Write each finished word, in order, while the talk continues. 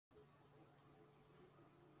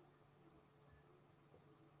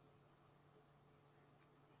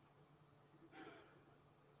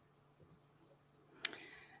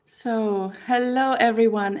So, hello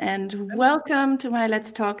everyone, and welcome to my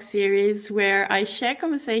Let's Talk series where I share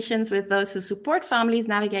conversations with those who support families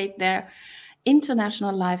navigate their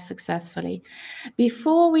international life successfully.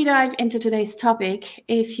 Before we dive into today's topic,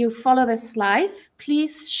 if you follow this live,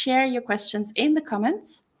 please share your questions in the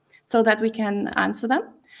comments so that we can answer them.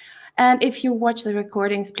 And if you watch the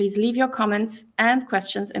recordings, please leave your comments and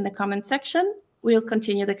questions in the comment section. We'll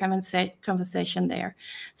continue the conversation there.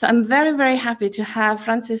 So I'm very, very happy to have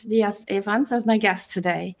Frances Diaz-Evans as my guest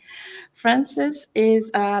today. Frances is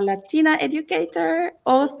a Latina educator,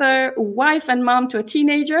 author, wife and mom to a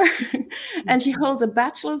teenager, and she holds a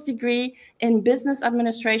bachelor's degree in business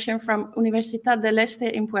administration from Universidad del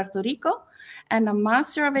Este in Puerto Rico and a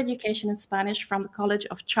Master of Education in Spanish from the College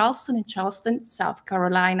of Charleston in Charleston, South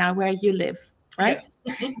Carolina, where you live, right?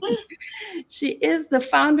 Yes. She is the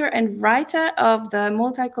founder and writer of the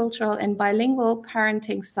multicultural and bilingual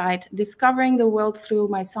parenting site, Discovering the World Through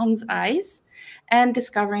My Son's Eyes, and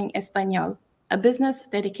Discovering Español, a business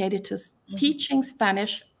dedicated to teaching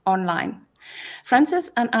Spanish online.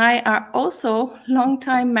 Frances and I are also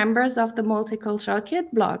longtime members of the Multicultural Kid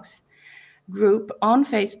Blogs group on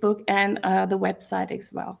Facebook and the website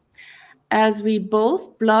as well, as we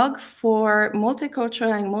both blog for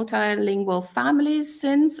multicultural and multilingual families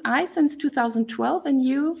since 2012, and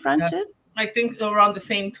you, Frances? Yes. I think around the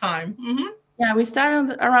same time. Yeah, we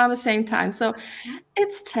started around the same time, so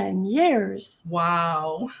it's 10 years.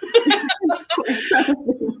 Wow.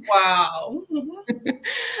 Wow.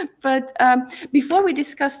 But before we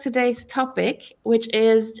discuss today's topic, which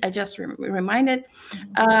is, I just reminded,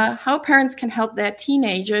 how parents can help their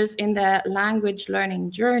teenagers in their language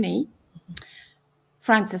learning journey,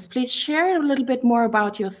 Frances, please share a little bit more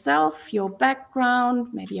about yourself, your background,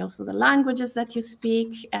 maybe also the languages that you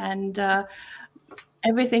speak, and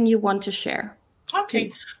everything you want to share.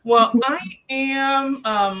 Okay. Well, I am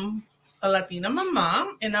a Latina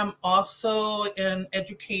mama, and I'm also an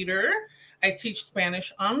educator. I teach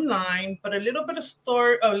Spanish online, but a little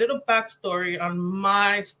backstory on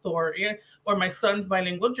my story or my son's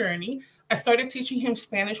bilingual journey. I started teaching him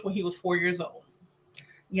Spanish when he was 4 years old.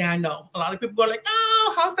 Yeah, I know. A lot of people are like,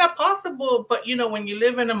 oh, how's that possible? But, when you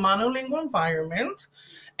live in a monolingual environment,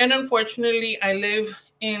 and unfortunately, I live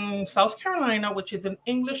in South Carolina, which is an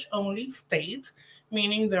English-only state,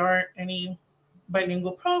 meaning there aren't any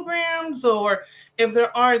bilingual programs, or if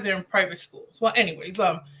there are, they're in private schools. Well, anyways,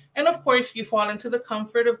 and of course, you fall into the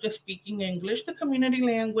comfort of just speaking English, the community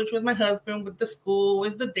language with my husband, with the school,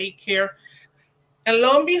 with the daycare. And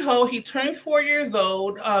lo and behold, he turns 4 years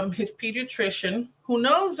old. His pediatrician, who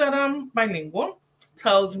knows that I'm bilingual,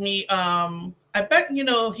 tells me, I bet,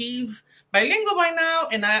 he's bilingual by now.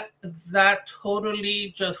 And that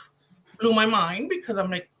totally just blew my mind, because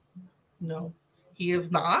I'm like, no, he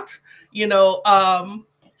is not.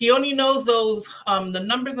 He only knows those, the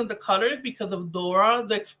numbers and the colors because of Dora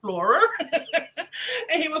the Explorer.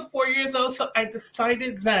 And he was 4 years old. So I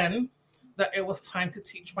decided then that it was time to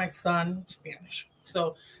teach my son Spanish.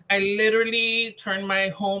 So I literally turned my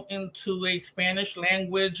home into a Spanish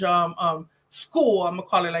language school. I'm gonna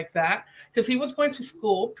call it like that, because he was going to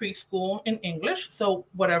school, preschool, in English. So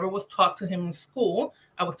whatever was taught to him in school,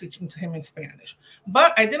 I was teaching to him in Spanish.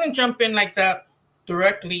 But I didn't jump in like that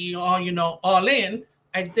directly, all in.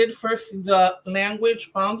 I did first the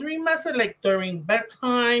language boundary method, like during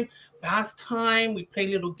bedtime, bath time, we play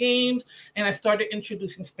little games, and I started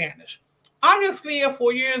introducing Spanish. Obviously, at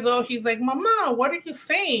 4 years old, he's like, Mama, what are you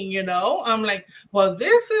saying? I'm like, well,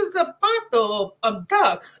 this is a pato, a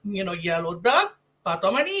duck, yellow duck, pato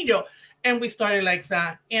amarillo. And we started like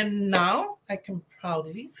that. And now I can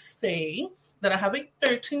proudly say that I have a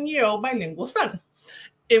 13-year-old bilingual son.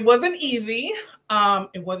 It wasn't easy.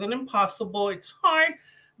 It wasn't impossible. It's hard,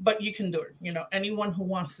 but you can do it. Anyone who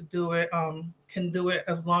wants to do it can do it,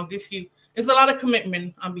 as long as it's a lot of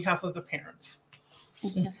commitment on behalf of the parents.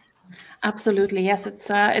 Yes, absolutely. Yes, it's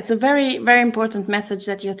a very, very important message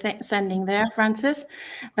that you're sending there, Frances,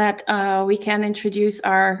 that we can introduce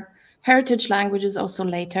our heritage languages also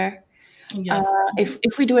later, Yes.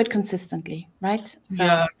 If we do it consistently, right? So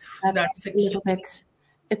yes, that's a little bit.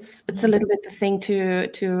 It's a little bit the thing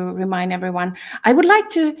to remind everyone. I would like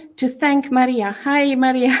to thank Maria. Hi,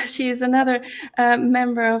 Maria. She is another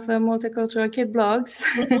member of the Multicultural Kid Blogs.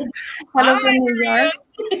 Hello from New York.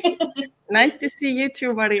 Nice to see you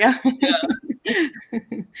too, Maria. Yeah.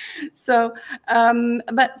 So,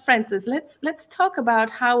 but Frances, let's talk about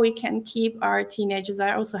how we can keep our teenagers.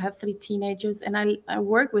 I also have 3 teenagers, and I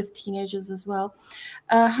work with teenagers as well.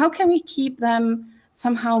 How can we keep them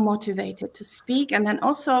somehow motivated to speak, and then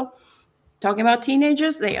also talking about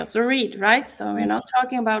teenagers, they also read, right? So we're not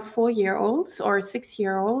talking about 4-year-olds or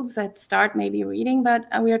 6-year-olds that start maybe reading, but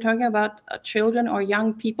we are talking about children or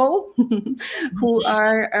young people who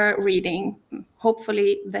are reading.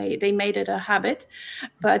 Hopefully they made it a habit.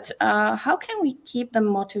 But how can we keep them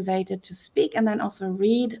motivated to speak and then also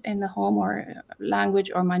read in the home or language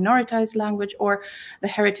or minoritized language or the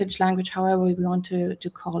heritage language, however we want to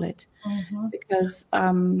call it? Because,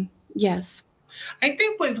 yes. I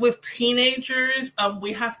think with teenagers,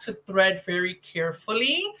 we have to thread very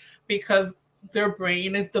carefully because their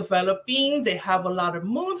brain is developing. They have a lot of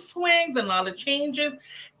mood swings and a lot of changes.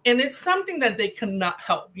 And it's something that they cannot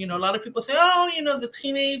help. You know, a lot of people say, oh, you know, the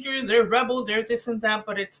teenagers, they're rebels, they're this and that,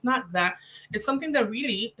 but it's not that. It's something that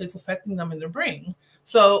really is affecting them in their brain.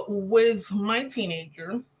 So with my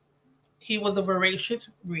teenager, he was a voracious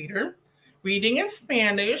reader, reading in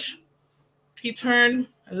Spanish. He turned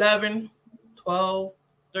 11, 12,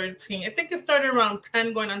 13. I think it started around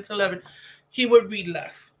 10 going on to 11. He would read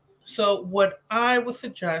less. So what I would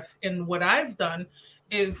suggest and what I've done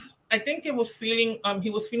is I think it was he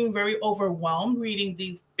was feeling very overwhelmed reading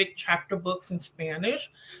these big chapter books in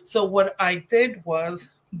Spanish. So what I did was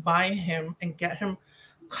buy him and get him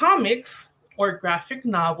comics or graphic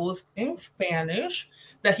novels in Spanish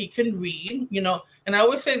that he can read, you know, and I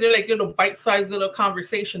always say they're like little bite-sized little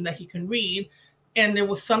conversation that he can read. And it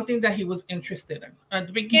was something that he was interested in. At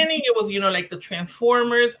the beginning, it was, you know, like the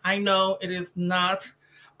Transformers. I know it is not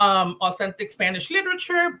authentic Spanish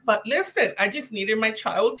literature, but listen, I just needed my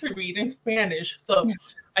child to read in Spanish. So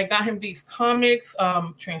I got him these comics,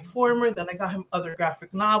 Transformers, then I got him other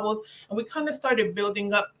graphic novels, and we kind of started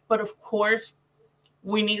building up. But of course,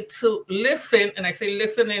 we need to listen, and I say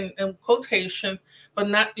listen in quotations, but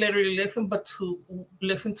not literally listen, but to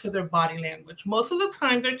listen to their body language. Most of the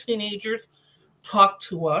time, they're teenagers. Talk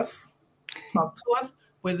to us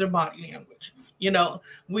with their body language. You know,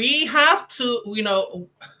 we have to, you know,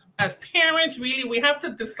 as parents, really, we have to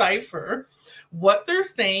decipher what they're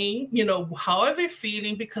saying, you know, how are they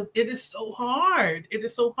feeling, because it is so hard. It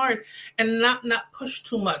is so hard. And not push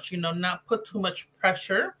too much, you know, not put too much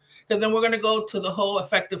pressure, because then we're going to go to the whole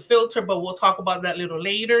affective filter, but we'll talk about that a little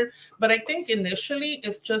later. But I think initially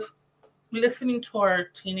it's just listening to our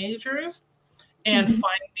teenagers and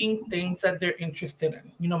finding things that they're interested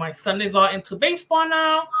in. You know, my son is all into baseball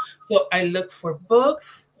now, so I look for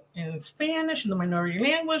books in Spanish, in the minority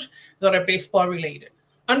language, that are baseball related.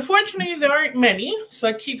 Unfortunately, there aren't many, so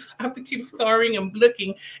I have to keep scouring and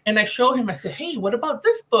looking. And I show him, I say, hey, what about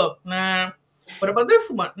this book? Nah. What about this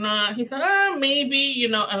one? Nah. He said, maybe, you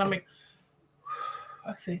know, and I'm like,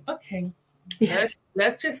 I say, okay,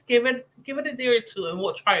 let's just give it a day or two and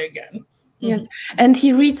we'll try again. Yes, and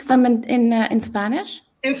he reads them in Spanish.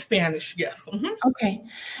 In Spanish, yes. Okay,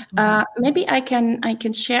 maybe I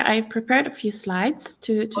can share. I prepared a few slides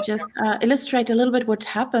to just illustrate a little bit what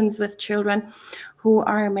happens with children who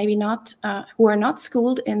are maybe not who are not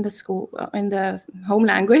schooled in the home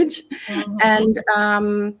language, and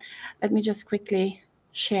let me just quickly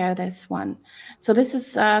share this one. So this is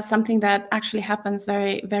something that actually happens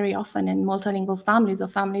very, very often in multilingual families or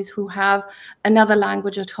families who have another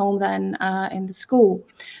language at home than in the school.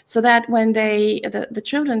 So that when the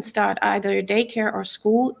children start either daycare or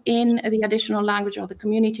school in the additional language or the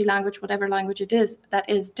community language, whatever language it is, that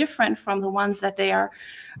is different from the ones that they are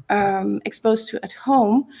exposed to at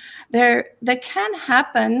home, there can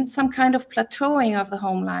happen some kind of plateauing of the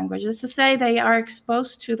home language. That's to say, they are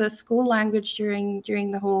exposed to the school language during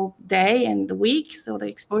the whole day and the week, so the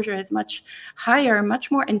exposure is much higher, much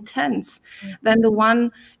more intense than the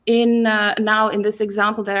one in now in this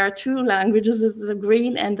example. There are two languages: this is the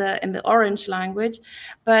green and the orange language.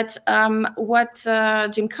 But what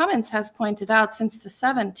Jim Cummins has pointed out since the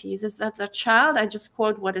 70s is that a child, I just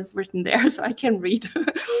quote what is written there so I can read,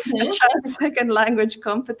 a child's second language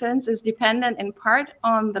competence is dependent in part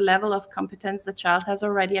on the level of competence the child has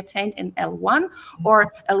already attained in L1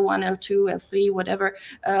 or L1, L2, L3, whatever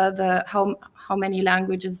how many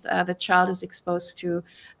languages the child is exposed to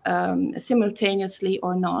simultaneously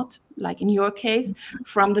or not, like in your case,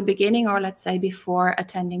 from the beginning, or let's say before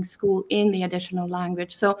attending school in the additional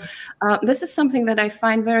language. So this is something that I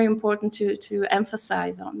find very important to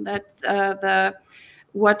emphasize on, that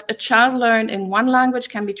what a child learned in one language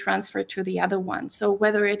can be transferred to the other one. So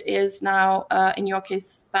whether it is now, in your case,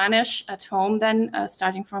 Spanish at home, then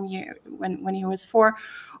starting from when he was 4,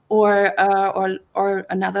 or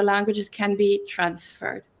another language, it can be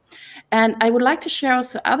transferred. And I would like to share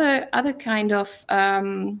also other kind of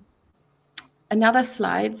another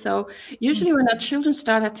slide. So usually when our children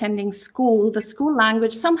start attending school, the school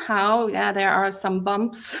language somehow, yeah, there are some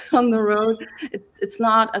bumps on the road. It's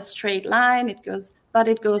not a straight line. But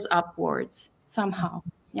it goes upwards somehow.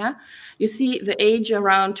 Yeah, you see the age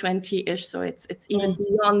around 20-ish, so it's even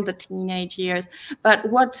beyond the teenage years. But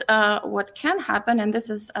what can happen, and this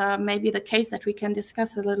is maybe the case that we can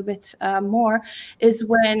discuss a little bit more, is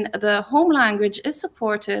when the home language is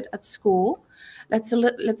supported at school. Let's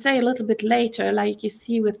say a little bit later, like you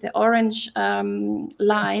see with the orange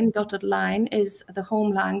dotted line, is the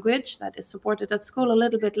home language that is supported at school a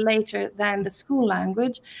little bit later than the school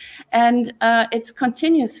language. And it's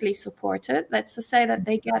continuously supported. Let's just say that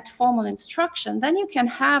they get formal instruction. Then you can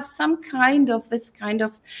have some kind of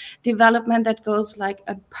development that goes like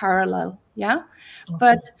a parallel. Yeah. Okay.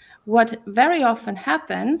 But what very often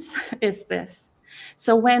happens is this.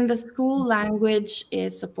 So when the school language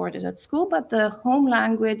is supported at school, but the home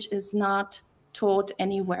language is not taught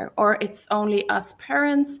anywhere, or it's only us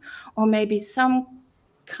parents, or maybe some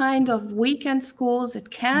kind of weekend schools, it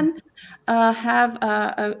can have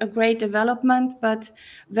a great development, but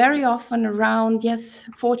very often around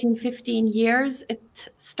 14, 15 years, it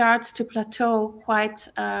starts to plateau quite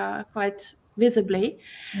visibly.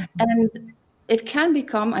 And it can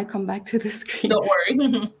become, I come back to the screen. Don't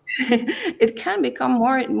worry. It can become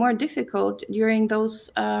more difficult during those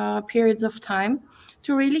periods of time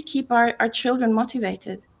to really keep our children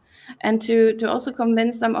motivated, and to also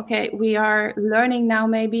convince them, okay, we are learning now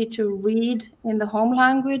maybe to read in the home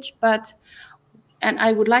language, and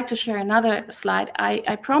I would like to share another slide.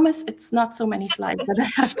 I promise it's not so many slides that I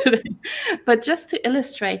have today, but just to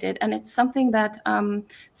illustrate it, and it's something that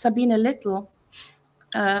Sabine Little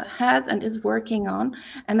has and is working on,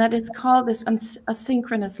 and that is called this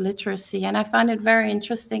asynchronous literacy. And I find it very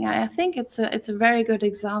interesting. And I think it's a very good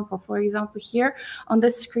example. For example, here on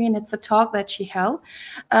this screen, it's a talk that she held.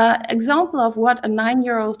 Example of what a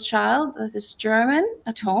 9-year-old child that is German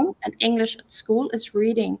at home and English at school is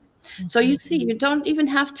reading. So you see, you don't even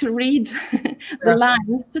have to read the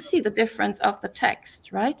lines to see the difference of the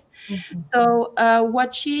text, right? So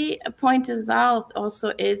what she points out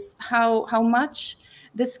also is how much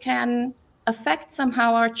this can affect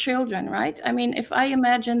somehow our children, right? I mean, if I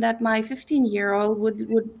imagine that my 15-year-old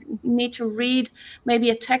would need to read maybe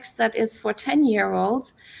a text that is for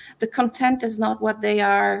 10-year-olds, the content is not what they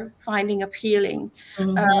are finding appealing.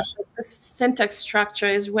 The syntax structure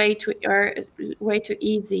is way too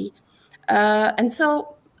easy. And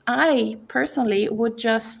so I personally would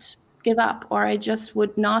just give up, or I just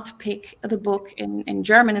would not pick the book in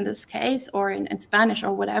German in this case, or in Spanish,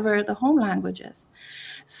 or whatever the home language is.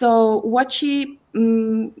 So what she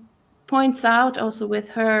points out also with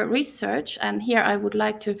her research, and here I would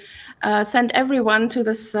like to send everyone to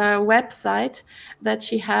this website that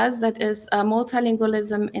she has, that is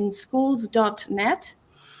multilingualisminschools.net.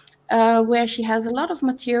 Where she has a lot of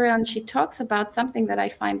material, and she talks about something that I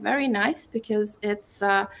find very nice, because it's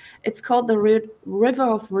called the river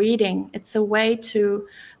of reading. It's a way to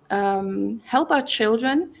help our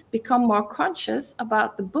children become more conscious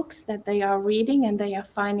about the books that they are reading and they are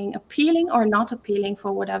finding appealing or not appealing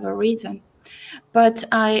for whatever reason. But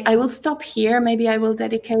I will stop here. Maybe I will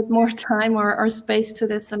dedicate more time or space to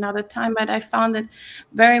this another time. But I found it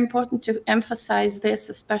very important to emphasize this,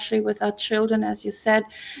 especially with our children. As you said,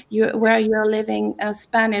 where you're living,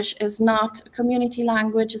 Spanish is not a community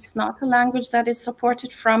language. It's not a language that is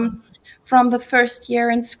supported from the first year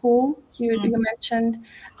in school. You mentioned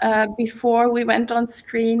before we went on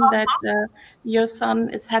screen that your son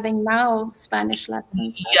is having now Spanish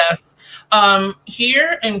lessons. Right? Yes.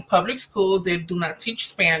 Here in public schools, they do not teach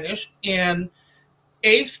Spanish. In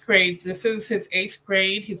 8th grade, this is his 8th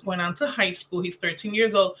grade. He's going on to high school. He's 13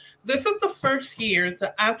 years old. This is the first year,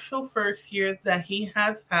 the actual first year that he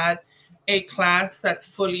has had a class that's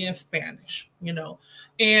fully in Spanish, you know.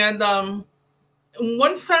 And in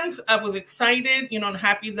one sense, I was excited, you know, and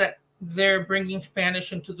happy that they're bringing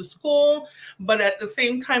Spanish into the school, but at the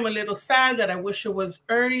same time, a little sad that I wish it was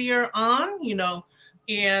earlier on, you know.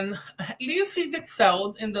 And at least he's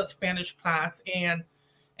excelled in the Spanish class, and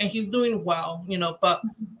he's doing well, you know. But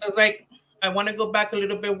like, I want to go back a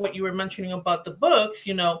little bit what you were mentioning about the books.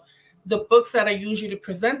 You know, the books that I usually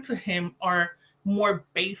present to him are more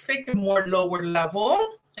basic and more lower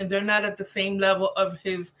level, and they're not at the same level of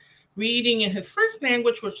his reading in his first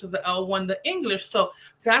language, which is the L1, the English. So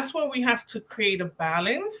that's where we have to create a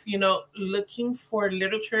balance, you know, looking for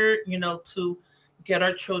literature, you know, to get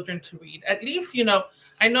our children to read. At least, you know,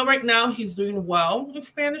 I know right now he's doing well in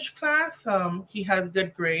Spanish class. He has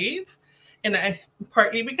good grades. and I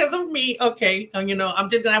partly because of me. Okay, you know, I'm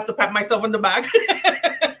just gonna have to pat myself on the back.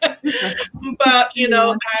 But you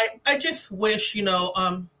know, I just wish, you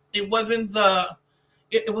know, it wasn't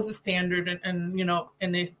it was a standard, and you know,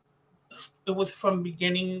 and it was from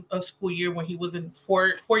beginning of school year when he was in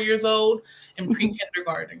 4 years old in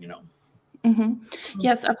pre-kindergarten, you know.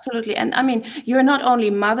 Yes, absolutely. And I mean, you're not only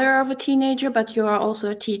mother of a teenager, but you are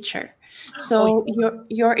also a teacher. So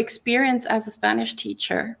your experience as a Spanish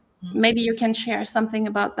teacher, maybe you can share something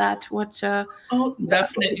about that. What?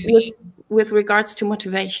 Definitely. With regards to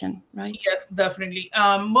motivation, right? Yes, definitely.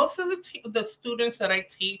 Most of the students that I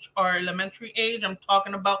teach are elementary age. I'm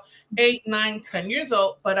talking about 8, 9, 10 years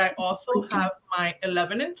old. But I also have my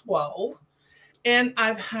 11 and 12. And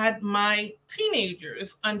I've had my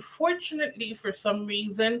teenagers. Unfortunately, for some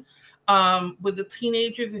reason, with the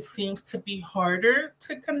teenagers, it seems to be harder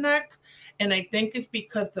to connect. And I think it's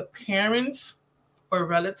because the parents or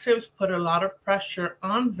relatives put a lot of pressure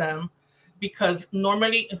on them, because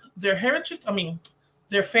normally their heritage, I mean,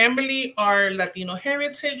 their family are Latino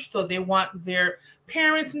heritage, so they want their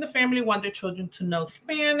parents in the family want their children to know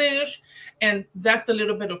Spanish, and that's a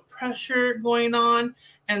little bit of pressure going on.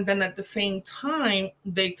 And then at the same time,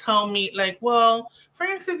 they tell me like, well,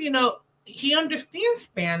 Francis, you know, he understands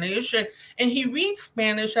Spanish and he reads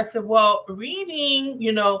Spanish. I said, well, reading,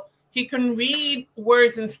 you know, he can read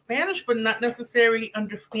words in Spanish, but not necessarily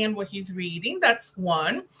understand what he's reading. That's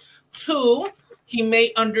one. Two, he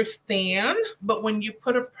may understand, but when you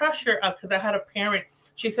put a pressure out, because I had a parent,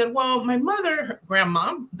 she said, well, my mother, her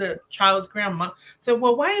grandma, the child's grandma, said,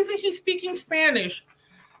 well, why isn't he speaking Spanish?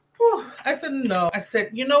 I said, no. I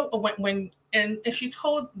said, you know, and she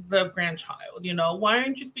told the grandchild, you know, why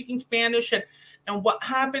aren't you speaking Spanish? And what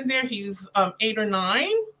happened there, he's 8 or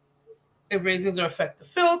 9. It raises their affective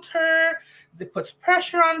filter. It puts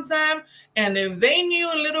pressure on them. And if they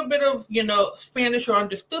knew a little bit of, you know, Spanish or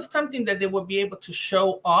understood something that they would be able to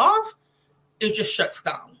show off, it just shuts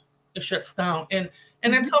down. It shuts down. And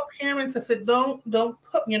I tell parents, I said, don't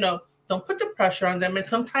put, you know, don't put the pressure on them. And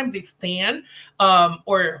sometimes they stand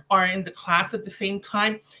or are in the class at the same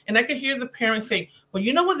time. And I could hear the parents say, well,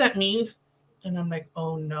 you know what that means? And I'm like,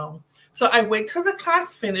 oh, no. So I wait till the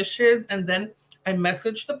class finishes, and then I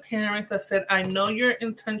messaged the parents. I said, I know your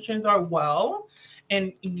intentions are well,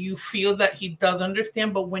 and you feel that he does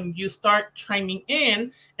understand. But when you start chiming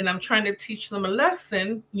in and I'm trying to teach them a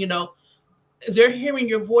lesson, you know, they're hearing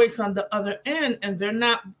your voice on the other end, and they're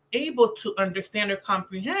not able to understand or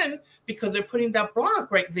comprehend because they're putting that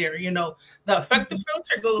block right there. You know, the affective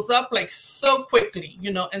filter goes up like so quickly,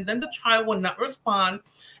 you know, and then the child will not respond.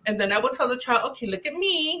 And then I will tell the child, okay, look at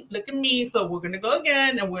me. So we're going to go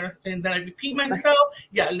again. And then I repeat myself.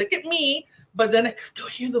 Yeah, look at me. But then I can still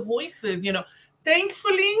hear the voices, you know.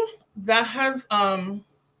 Thankfully, that has,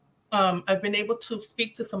 I've been able to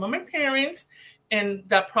speak to some of my parents, and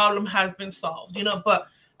that problem has been solved, you know. But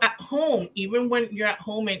at home, even when you're at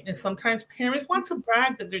home, and sometimes parents want to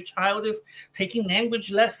brag that their child is taking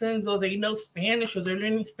language lessons, or they know Spanish, or they're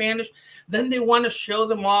learning Spanish, then they want to show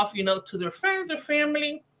them off, you know, to their friends, their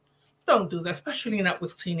family. Don't do that, especially not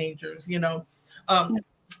with teenagers, you know.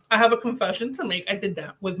 I have a confession to make. I did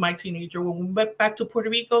that with my teenager. When we went back to Puerto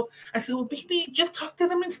Rico, I said, well, baby, just talk to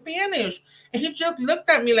them in Spanish. And he just looked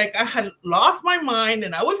at me like I had lost my mind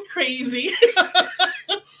and I was crazy.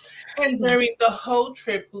 And during the whole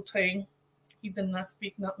trip, Ute, he did not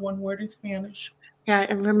speak not one word in Spanish. Yeah,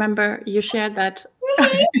 I remember you shared that.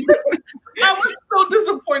 I was so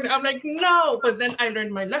disappointed. I'm like, no. But then I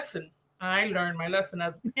learned my lesson.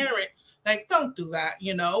 as a parent. Like, don't do that,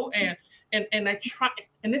 you know. And I try,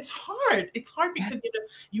 and it's hard. It's hard because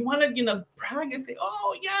you want to, you know, brag and say,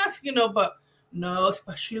 oh yes, you know, but no,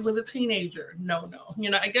 especially with a teenager. No.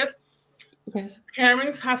 You know, I guess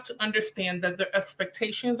parents have to understand that their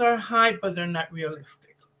expectations are high, but they're not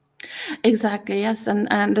realistic. Exactly. Yes,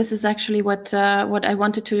 and this is actually what I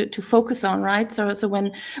wanted to focus on, right? So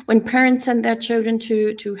when parents send their children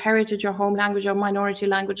to heritage or home language or minority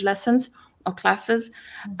language lessons or classes,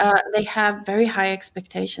 they have very high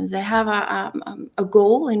expectations. They have a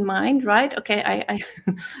goal in mind, right? Okay,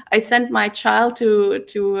 I sent my child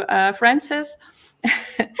to Francis,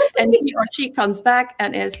 and he or she comes back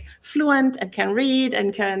and is fluent and can read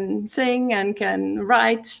and can sing and can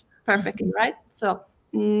write perfectly, right? So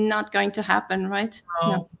not going to happen, right?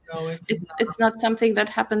 No, it's not something that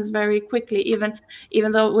happens very quickly.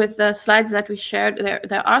 Even though with the slides that we shared,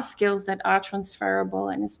 there are skills that are transferable,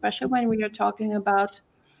 and especially when we are talking about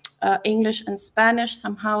English and Spanish,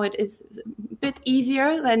 somehow it is a bit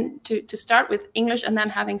easier than to start with English and then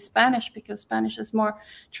having Spanish, because Spanish is more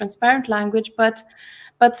transparent language. But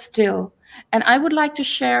but still. And I would like to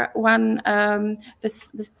share one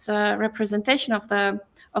this representation of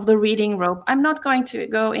the reading rope. I'm not going to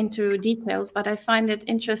go into details, but I find it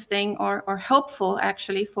interesting or helpful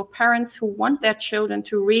actually for parents who want their children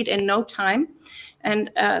to read in no time.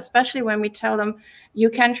 And especially when we tell them you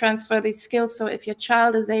can transfer these skills. So if your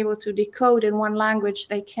child is able to decode in one language,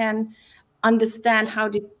 they can understand how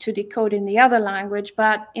to decode in the other language.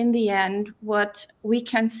 But in the end, what we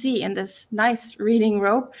can see in this nice reading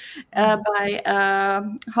rope by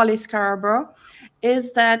Holly Scarborough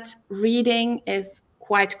is that reading is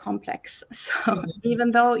quite complex. So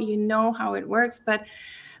even though you know how it works, but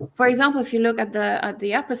for example, if you look at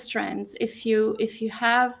the upper strands, if you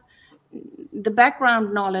have the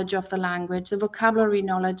background knowledge of the language, the vocabulary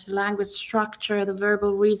knowledge, the language structure, the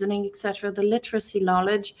verbal reasoning, etc., the literacy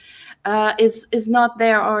knowledge is not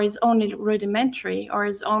there, or is only rudimentary, or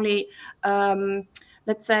is only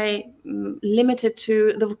let's say limited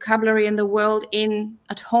to the vocabulary in the world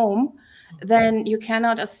at home, then you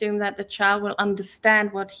cannot assume that the child will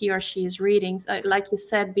understand what he or she is reading. So, like you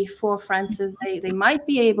said before, Francis, they might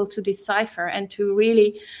be able to decipher and to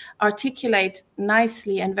really articulate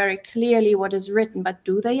nicely and very clearly what is written, but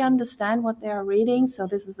do they understand what they are reading? So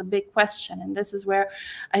this is a big question. And this is where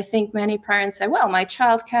I think many parents say, well, my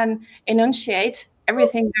child can enunciate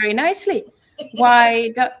everything very nicely.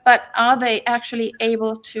 But are they actually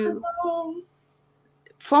able to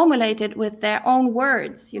formulate it with their own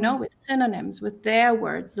words, with synonyms, with their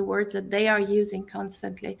words, the words that they are using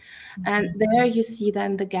constantly? And there you see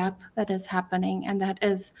then the gap that is happening, and that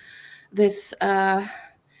is this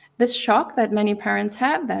shock that many parents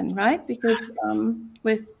have then, right? Because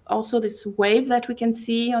with also this wave that we can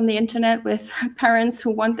see on the internet with parents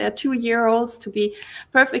who want their 2-year-olds to be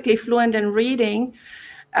perfectly fluent in reading,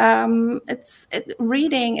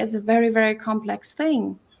 reading is a very, very complex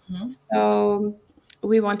thing. So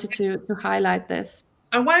we wanted to highlight this.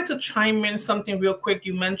 I wanted to chime in something real quick.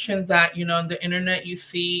 You mentioned that, on the internet, you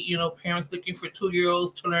see, parents looking for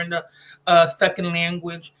 2-year-olds to learn the second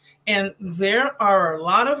language. And there are a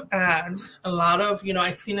lot of ads, a lot of,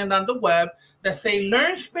 I've seen it on the web that say,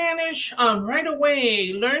 learn Spanish right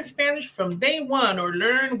away, learn Spanish from day one, or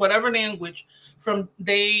learn whatever language from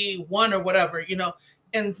day one, or whatever,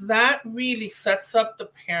 and that really sets up the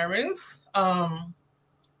parents,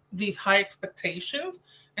 these high expectations,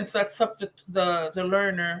 and sets up the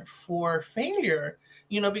learner for failure,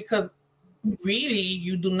 because really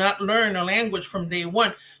you do not learn a language from day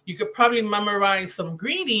one. You could probably memorize some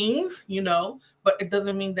greetings, but it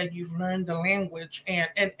doesn't mean that you've learned the language. And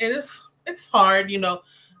it's hard,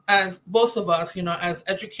 as both of us, as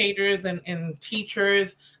educators and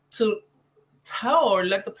teachers, to tell or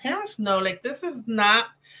let the parents know, like, this is not,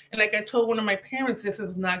 and like I told one of my parents, this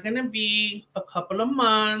is not going to be a couple of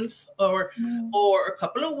months or a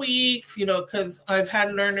couple of weeks, because I've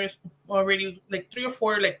had learners already like 3 or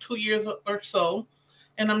 4, like 2 years or so.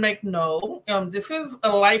 And I'm like, no, this is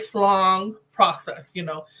a lifelong process,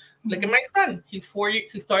 Look at my son. He's 4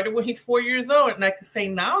 years. He started when he's 4 years old, and I could say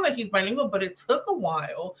now that he's bilingual, but it took a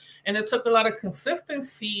while, and it took a lot of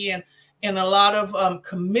consistency and a lot of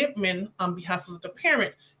commitment on behalf of the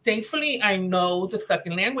parent. Thankfully, I know the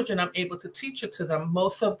second language, and I'm able to teach it to them.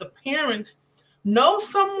 Most of the parents know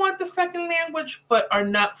somewhat the second language, but are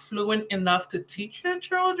not fluent enough to teach their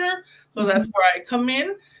children. So that's where I come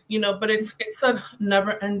in, but it's a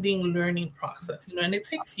never-ending learning process, and it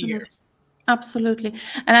takes years. Absolutely.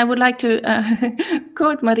 And I would like to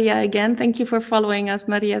quote Maria again. Thank you for following us,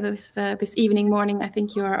 Maria, this evening, morning. I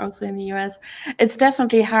think you are also in the US. It's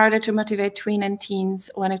definitely harder to motivate tween and teens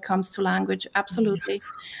when it comes to language. Absolutely.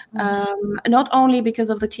 Yes. Not only because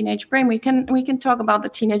of the teenage brain. We can talk about the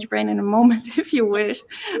teenage brain in a moment if you wish,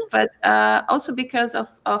 but also because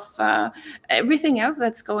of everything else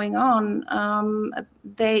that's going on.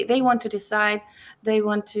 They want to decide.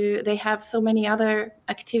 They have so many other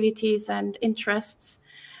activities and interests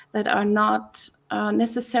that are not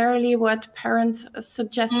necessarily what parents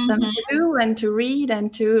suggest them to do and to read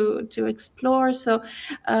and to explore. So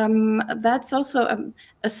that's also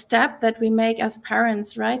a step that we make as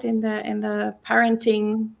parents, right, in the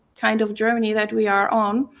parenting kind of journey that we are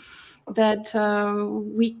on, that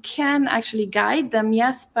we can actually guide them,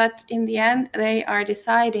 yes, but in the end they are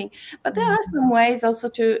deciding. But there are some ways also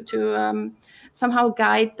to somehow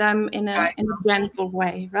guide them in a gentle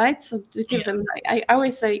way, right? So to give them, I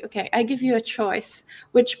always say, okay, I give you a choice,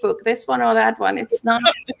 which book, this one or that one. It's not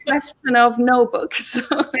a question of no book. So.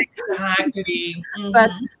 Exactly.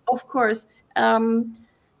 But of course,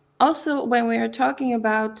 also when we are talking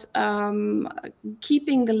about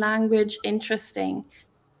keeping the language interesting,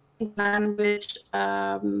 language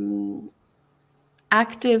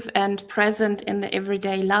active and present in the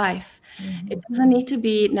everyday life. Mm-hmm. It doesn't need to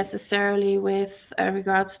be necessarily with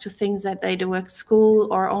regards to things that they do at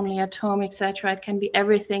school or only at home, etc. It can be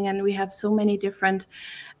everything, and we have so many different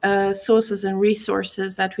sources and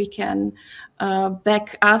resources that we can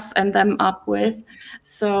back us and them up with.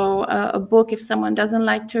 So a book, if someone doesn't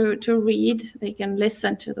like to read, they can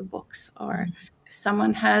listen to the books. Or if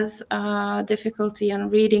someone has difficulty in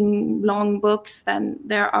reading long books, then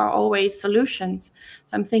there are always solutions.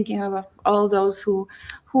 So I'm thinking of all those who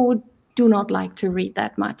do not like to read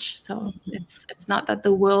that much. So it's not that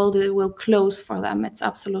the world will close for them. It's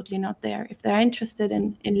absolutely not there. If they're interested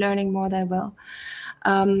in learning more, they will.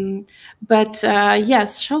 But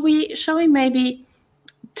yes, shall we maybe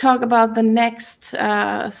talk about the next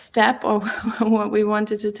step, or what we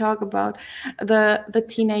wanted to talk about, the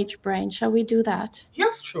teenage brain? Shall we do that?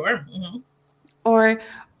 Yes, sure. Mm-hmm. Or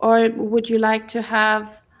would you like to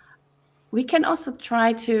have? We can also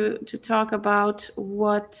try to talk about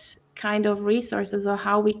what kind of resources or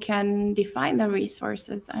how we can define the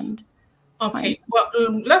resources and. Okay, well,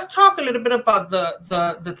 let's talk a little bit about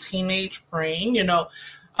the teenage brain.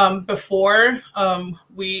 Before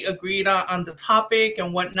we agreed on the topic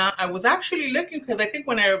and whatnot, I was actually looking, because I think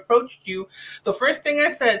when I approached you, the first thing I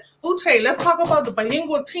said, Ute, let's talk about the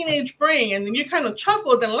bilingual teenage brain. And then you kind of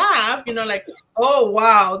chuckled and laughed, like, oh,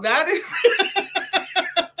 wow, that is...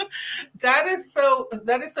 that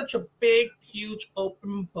is such a big, huge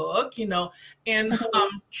open book, and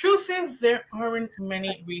truth is there aren't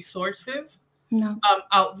many resources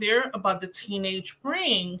out there about the teenage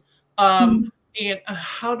brain. And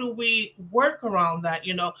how do we work around that?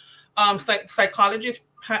 Psychologist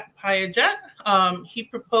Piaget, he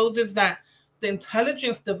proposes that the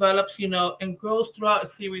intelligence develops, and grows throughout a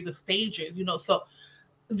series of stages, so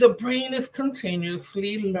the brain is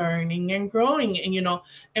continuously learning and growing.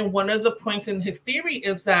 And one of the points in his theory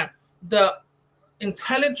is that the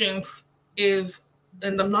intelligence is,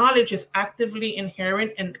 and the knowledge is actively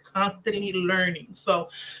inherent and constantly learning. So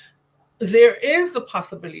there is the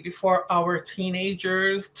possibility for our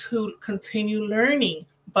teenagers to continue learning,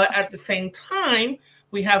 but at the same time,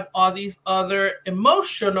 we have all these other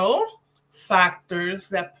emotional factors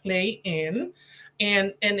that play in.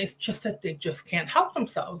 And it's just that they just can't help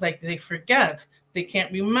themselves. Like, they forget, they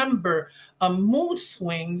can't remember, mood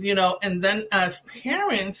swings, and then as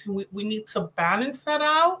parents, we need to balance that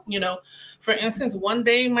out. For instance, one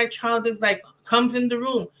day my child is like, comes in the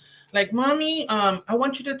room, like, Mommy, I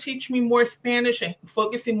want you to teach me more Spanish and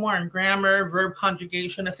focusing more on grammar, verb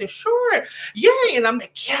conjugation. I say, sure, yay. And I'm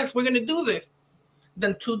like, yes, we're going to do this.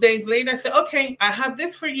 Then 2 days later, I say, okay, I have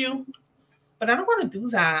this for you, but I don't want to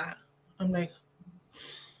do that. I'm like,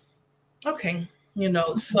 okay,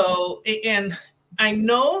 so, and I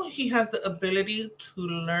know he has the ability to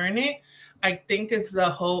learn it. I think it's the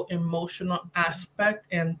whole emotional aspect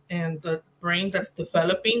and the brain that's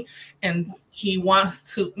developing, and he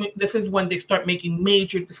wants to, this is when they start making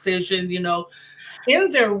major decisions,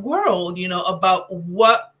 in their world, about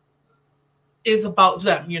what is about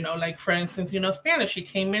them, like, for instance, Spanish. He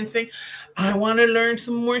came in saying, I want to learn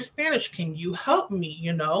some more Spanish. Can you help me,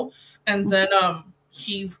 And then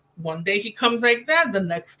one day he comes like that. The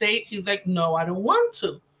next day he's like, no, I don't want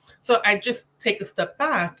to. So I just take a step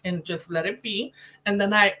back and just let it be. And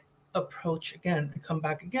then I approach again. I come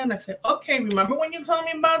back again. I say, okay, remember when you told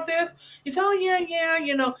me about this? He said, oh,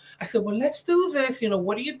 yeah. I said, well, let's do this.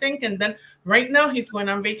 What do you think? And then right now he's going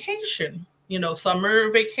on vacation,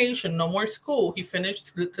 summer vacation, no more school. He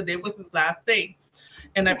finished, today was his last day.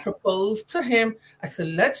 And I proposed to him, I said,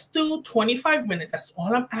 let's do 25 minutes. That's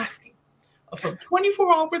all I'm asking. From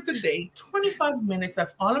 24 hours a day, 25 minutes,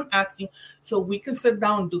 that's all I'm asking, so we can sit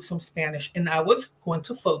down and do some Spanish. And I was going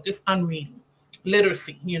to focus on reading,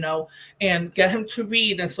 literacy, and get him to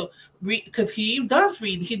read. And so, because he does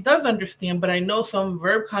read, he does understand, but I know some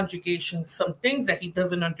verb conjugations, some things that he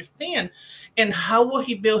doesn't understand. And how will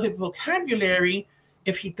he build his vocabulary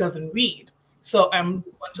if he doesn't read? So I'm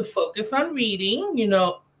going to focus on reading,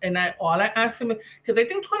 and all I ask him, because I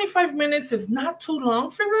think 25 minutes is not too long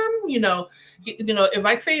for them. If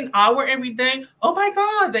I say an hour every day, oh my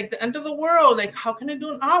God, like the end of the world. Like, how can I do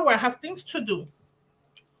an hour? I have things to do.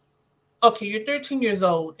 Okay, you're 13 years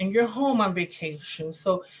old and you're home on vacation.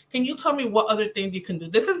 So can you tell me what other things you can do?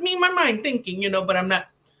 This is me in my mind thinking, but I'm not.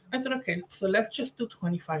 I said, okay, so let's just do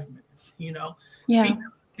 25 minutes, Yeah.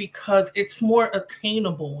 Because it's more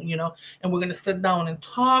attainable, and we're going to sit down and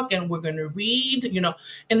talk, and we're going to read,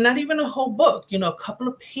 and not even a whole book, a couple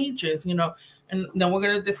of pages, And then we're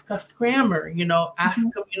going to discuss grammar, you know, ask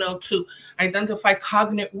him, you know, to identify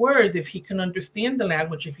cognate words if he can understand the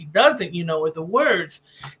language. If he doesn't, you know, or the words.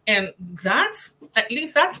 And that's, at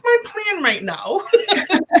least that's my plan right now.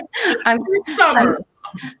 Summer.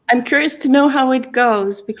 I'm curious to know how it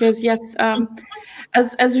goes, because yes,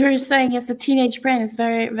 as we were saying, yes, the teenage brain is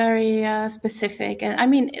very, very specific, and I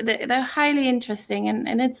mean they're highly interesting,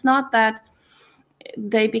 and it's not that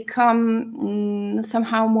they become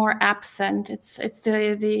somehow more absent. It's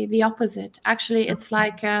the opposite. Actually, it's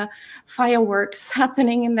like fireworks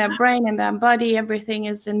happening in their brain, in their body. Everything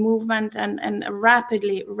is in movement and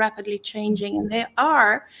rapidly changing, and they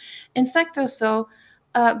are, in fact, also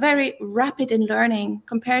very rapid in learning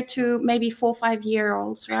compared to maybe 4 or 5 year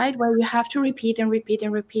olds, right? Where you have to repeat and repeat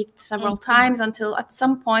and repeat several times until at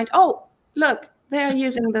some point, oh, look, they are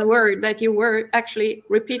using the word that you were actually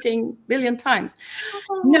repeating a billion times.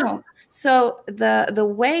 No. So the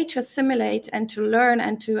way to assimilate and to learn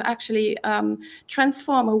and to actually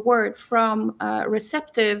transform a word from a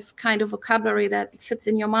receptive kind of vocabulary that sits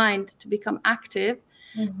in your mind to become active,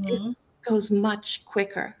 it goes much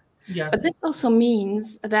quicker. Yes. But this also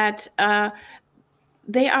means that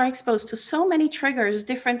they are exposed to so many triggers,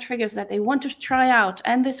 different triggers that they want to try out,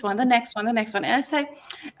 and this one, the next one, the next one. And I say,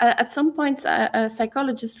 at some point, a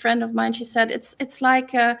psychologist friend of mine, she said, it's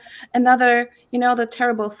like another, you know, the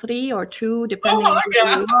terrible 3 or 2, depending on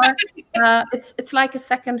who you are. It's like a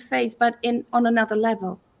second phase, but on another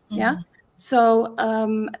level. Yeah. So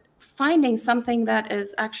finding something that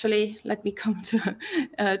is actually, let me come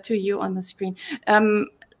to you on the screen.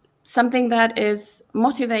 Something that is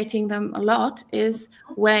motivating them a lot is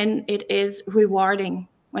when it is rewarding,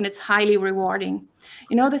 when it's highly rewarding.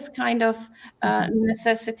 You know, this kind of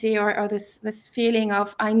necessity or this feeling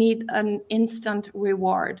of I need an instant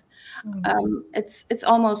reward. It's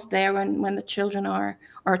almost there when the children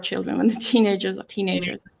when the teenagers are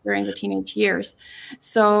teenagers during the teenage years.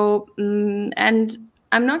 So and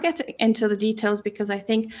I'm not getting into the details because I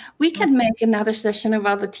think we can make another session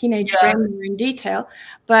about the teenage brain in detail.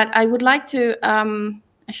 But I would like to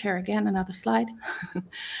share again another slide.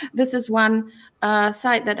 This is one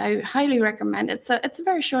site that I highly recommend. It's a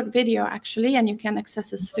very short video actually, and you can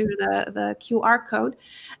access this through the QR code.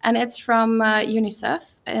 And it's from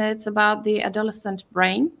UNICEF. It's about the adolescent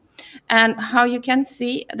brain. And how you can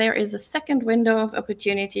see there is a second window of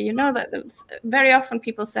opportunity. You know that very often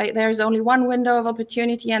people say there's only one window of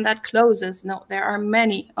opportunity and that closes. No, there are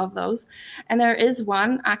many of those. And there is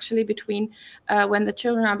one actually between when the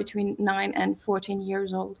children are between 9 and 14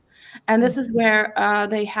 years old. And this is where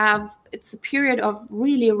it's a period of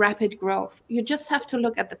really rapid growth. You just have to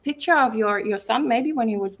look at the picture of your son, maybe when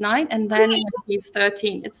he was 9, and then when he's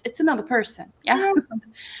 13. It's another person. Yeah.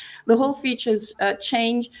 The whole features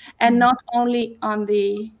change, and not only on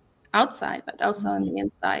the outside, but also on the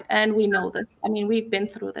inside. And we know this. I mean, we've been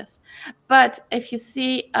through this. But if you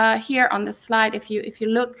see here on the slide, if you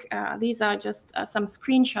look, these are just some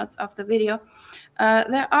screenshots of the video.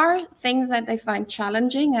 There are things that they find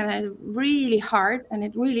challenging and really hard, and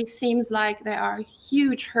it really seems like there are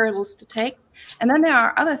huge hurdles to take. And then there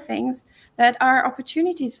are other things that are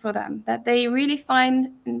opportunities for them that they really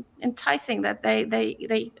find enticing, that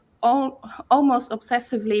they almost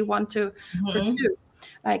obsessively want to pursue,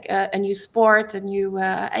 like a new sport, a new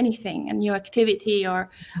anything, a new activity,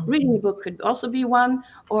 or reading a book could also be one,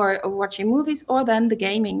 or watching movies, or then the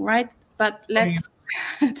gaming, right? But let's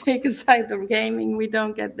take aside the gaming, we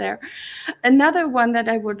don't get there. Another one that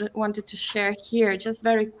I wanted to share here, just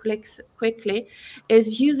very quickly,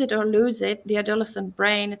 is Use It or Lose It, the adolescent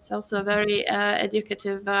brain. It's also a very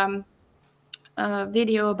educative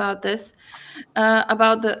video about this,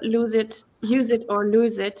 about the use it or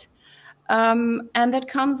lose it. And that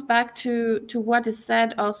comes back to what is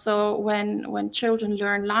said also when children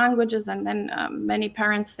learn languages, and then many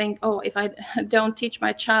parents think, oh, if I don't teach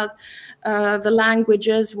my child the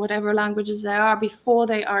languages, whatever languages they are, before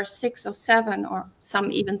they are 6 or 7, or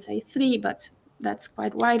some even say 3, but that's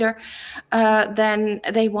quite wider, then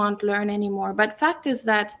they won't learn anymore. But fact is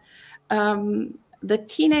that the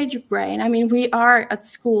teenage brain, I mean, we are at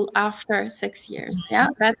school after 6 years. Yeah,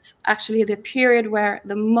 that's actually the period where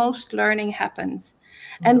the most learning happens.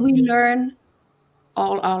 And we learn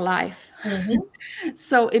all our life.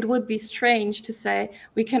 So it would be strange to say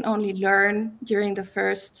we can only learn during the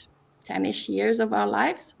first 10-ish years of our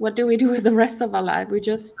lives. What do we do with the rest of our life? We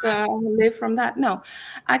just live from that? No,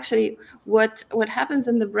 actually, what happens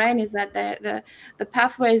in the brain is that the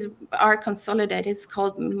pathways are consolidated. It's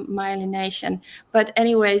called myelination. But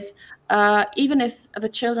anyways, even if the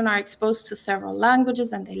children are exposed to several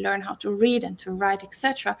languages and they learn how to read and to write,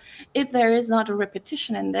 etc., if there is not a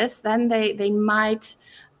repetition in this, then they might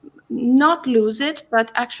not lose it,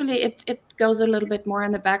 but actually it goes a little bit more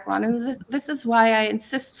in the background. And this is why I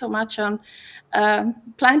insist so much on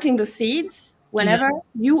planting the seeds whenever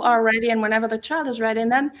you are ready and whenever the child is ready,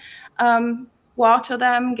 and then water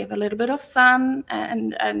them, give a little bit of sun,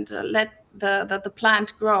 and let the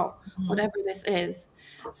plant grow, whatever this is.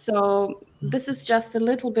 So this is just a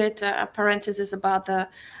little bit a parenthesis about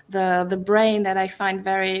the brain that I find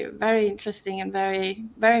very, very interesting and very,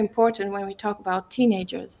 very important when we talk about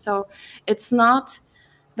teenagers. So it's not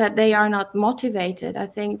that they are not motivated. I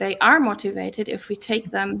think they are motivated if we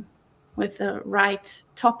take them with the right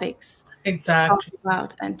topics exactly to talk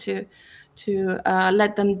about, and to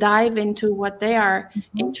let them dive into what they are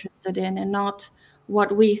interested in, and not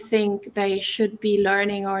what we think they should be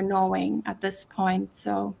learning or knowing at this point.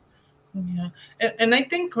 So yeah, and I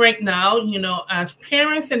think right now, as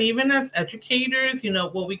parents and even as educators,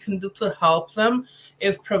 what we can do to help them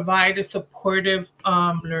is provide a supportive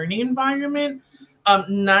learning environment.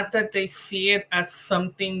 Not that they see it as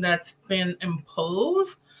something that's been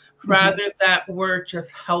imposed, rather that we're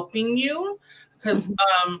just helping you, because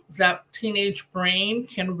that teenage brain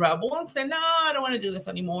can rebel and say, no, I don't want to do this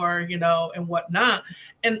anymore, and whatnot.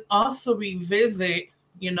 And also revisit,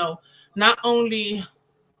 not only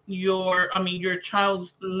your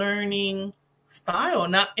child's learning style.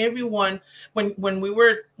 Not everyone, when we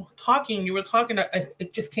were talking, you were talking,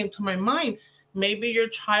 it just came to my mind, maybe your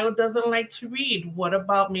child doesn't like to read. What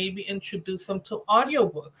about maybe introduce them to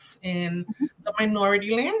audiobooks in the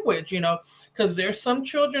minority language, because there's some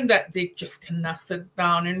children that they just cannot sit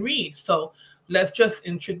down and read. So let's just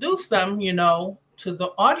introduce them, to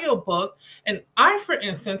the audiobook. And for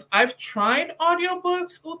instance, I've tried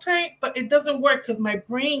audiobooks, Ute, but it doesn't work because my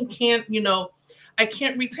brain can't, I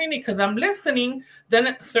can't retain it because I'm listening. Then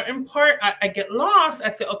at a certain part, I get lost.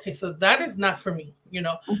 I say, okay, so that is not for me,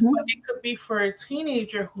 but it could be for a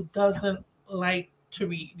teenager who doesn't like to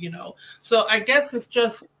read, So I guess it's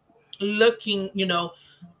just looking,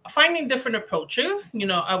 finding different approaches.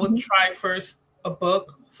 I would try first a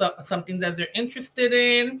book, something that they're interested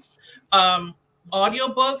in.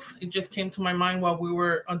 Audiobooks, it just came to my mind while we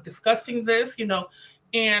were discussing this,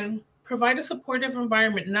 and provide a supportive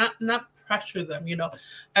environment, not pressure them,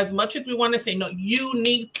 as much as we want to say, no, you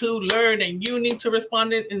need to learn and you need to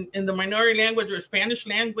respond in the minority language or Spanish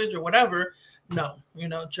language or whatever. No,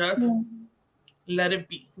 just let it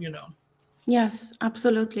be, Yes,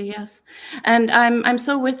 absolutely. Yes. And I'm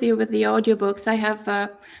so with you with the audiobooks. I have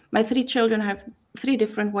my 3 children have 3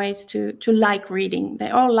 different ways to like reading. They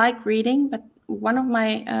all like reading, but one of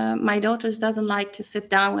my daughters doesn't like to sit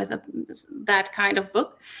down with that kind of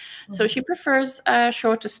book. So she prefers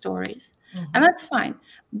shorter stories, and that's fine.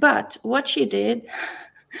 But what she did,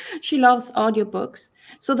 she loves audiobooks.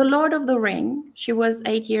 So The Lord of the Ring, she was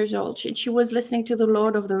 8 years old. She was listening to The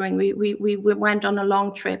Lord of the Ring. We went on a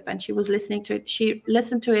long trip and she was listening to it. She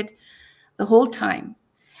listened to it the whole time.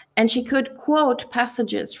 And she could quote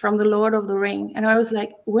passages from The Lord of the Ring. And I was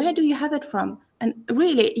like, where do you have it from? And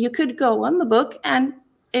really, you could go on the book and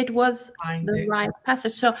it was the right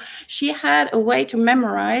passage. So she had a way to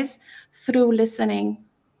memorize through listening,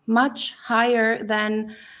 much higher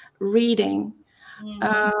than reading.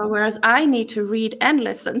 Whereas I need to read and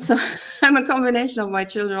listen. So I'm a combination of my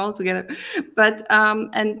children altogether. But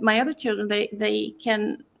and my other children, they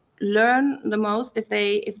can learn the most if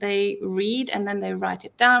they read and then they write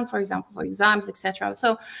it down, for example, for exams, etc.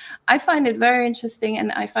 So I find it very interesting,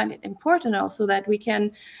 and I find it important also that we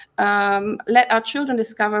can let our children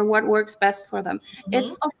discover what works best for them.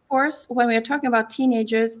 It's, of course, when we are talking about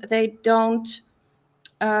teenagers, they don't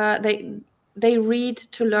they read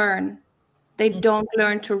to learn. They don't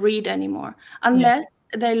learn to read anymore unless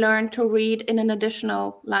they learn to read in an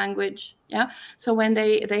additional language. Yeah. So when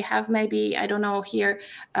they have, maybe, I don't know, here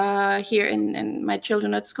in my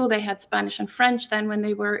children at school, they had Spanish and French then when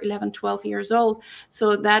they were 11, 12 years old.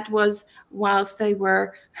 So that was whilst they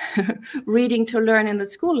were reading to learn in the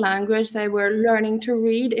school language, they were learning to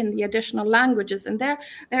read in the additional languages. And there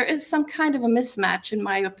is some kind of a mismatch, in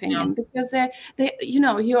my opinion, because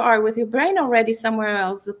you are with your brain already somewhere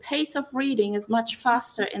else. The pace of reading is much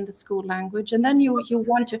faster in the school language. And then you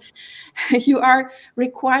want to, you are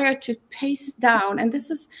required to pace down. And this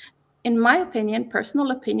is, in my opinion,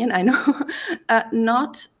 personal opinion, I know,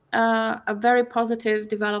 not a very positive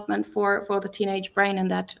development for the teenage brain in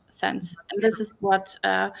that sense. And this is what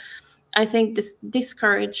I think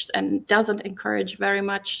discouraged and doesn't encourage very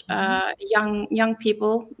much young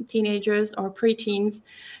people, teenagers or preteens,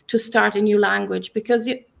 to start a new language, because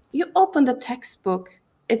you open the textbook,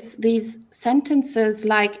 it's these sentences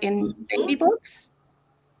like in baby books.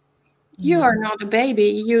 You are not a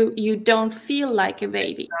baby. You don't feel like a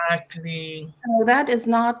baby. Exactly. So that is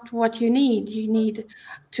not what you need. You need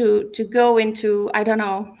to go into, I don't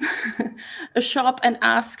know, a shop and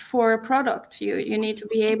ask for a product. You need to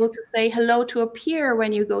be able to say hello to a peer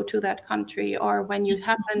when you go to that country or when you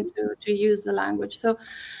happen to use the language. So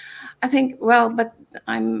I think, well, but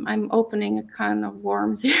I'm opening a can of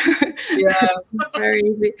worms here. Yes. Very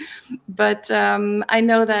easy. But I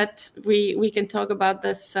know that we can talk about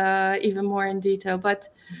this even more in detail. But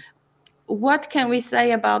what can we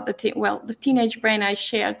say about the teenage brain? I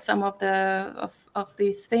shared some of of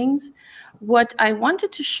these things. What I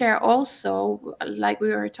wanted to share also, like we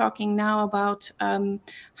were talking now about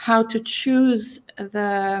how to choose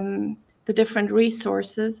the different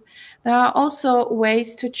resources, there are also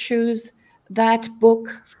ways to choose that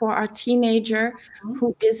book for our teenager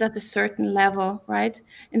who is at a certain level, right?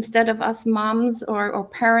 Instead of us moms or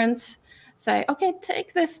parents say, okay,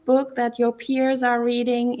 take this book that your peers are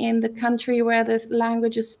reading in the country where this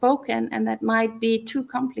language is spoken, and that might be too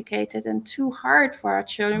complicated and too hard for our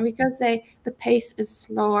children because the pace is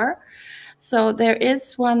slower. So there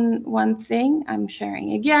is one thing I'm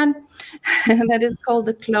sharing again that is called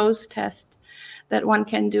the cloze test that one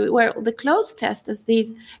can do, where the cloze test is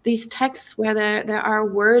these texts where there are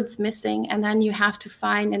words missing, and then you have to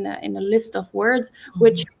find in a list of words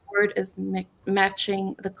which word is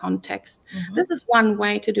matching the context. This is one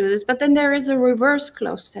way to do this, but then there is a reverse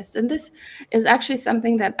cloze test, and this is actually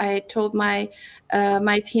something that I told my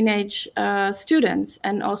my teenage students,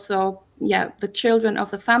 and also the children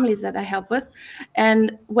of the families that I help with.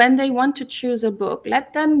 And when they want to choose a book,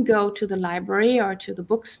 let them go to the library or to the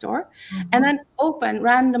bookstore and then open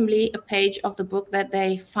randomly a page of the book that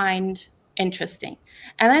they find interesting,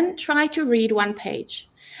 and then try to read one page.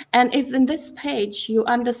 And if in this page you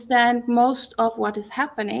understand most of what is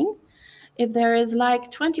happening, if there is like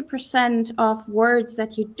 20% of words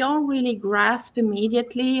that you don't really grasp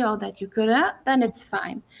immediately or that you could, then it's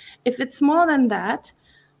fine. If it's more than that,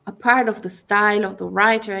 a part of the style of the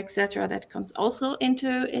writer, etc., that comes also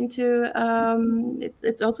into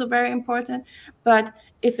it's also very important. But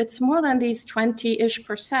if it's more than these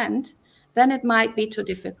 20-ish%, then it might be too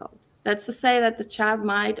difficult. That's to say that the child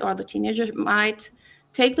might, or the teenager might,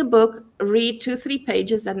 take the book, read 2-3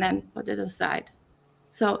 pages, and then put it aside.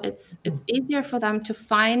 So it's easier for them to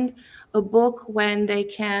find a book when they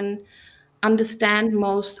can understand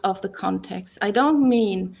most of the context. I don't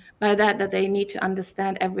mean by that they need to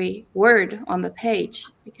understand every word on the page,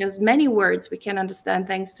 because many words we can understand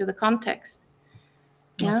thanks to the context.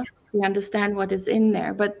 Yeah, we understand what is in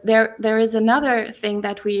there. But there is another thing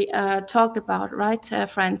that we talked about, right,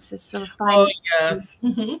 Francis? So Oh, yes.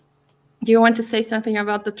 Do you want to say something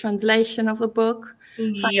about the translation of the book?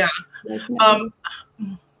 Yeah.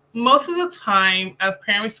 Most of the time, as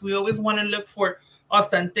parents, we always want to look for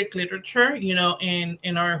authentic literature,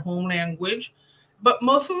 in our home language. But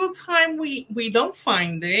most of the time, we don't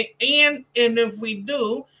find it, and if we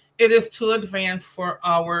do, it is too advanced for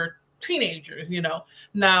our teenagers.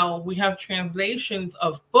 Now we have translations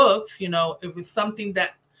of books. If it's something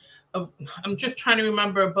that I'm just trying to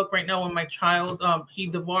remember a book right now when my child he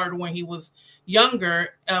devoured when he was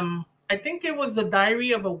younger. I think it was The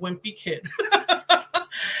Diary of a Wimpy Kid.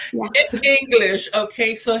 It's English,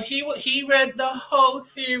 okay? So he read the whole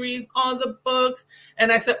series, all the books,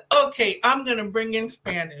 and I said, okay, I'm gonna bring in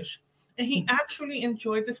Spanish. And he actually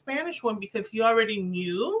enjoyed the Spanish one because he already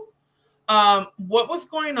knew what was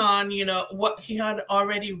going on, what he had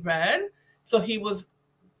already read. So he was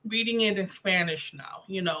reading it in Spanish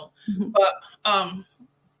now, But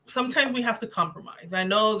sometimes we have to compromise. I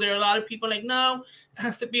know there are a lot of people like, no, it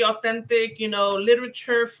has to be authentic,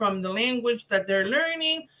 literature from the language that they're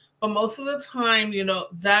learning. But most of the time,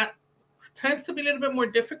 that tends to be a little bit more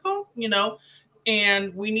difficult,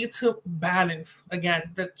 and we need to balance.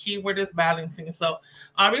 Again, the key word is balancing. So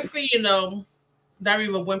obviously, Diary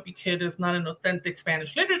of a Wimpy Kid is not an authentic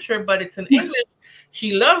Spanish literature, but it's in English.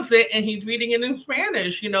 He loves it, and he's reading it in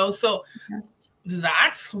Spanish, so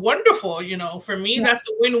that's wonderful. For me, that's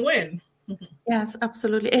a win-win. Yes,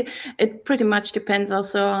 absolutely. It pretty much depends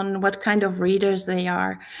also on what kind of readers they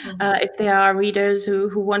are. If they are readers who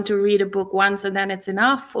want to read a book once and then it's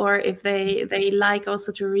enough, or if they like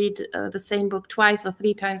also to read the same book twice or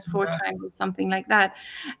 3 times, 4 times, or something like that.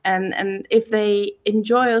 And if they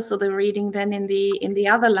enjoy also the reading then in the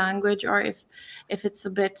other language, or if it's a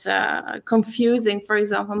bit confusing. For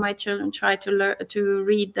example, my children try to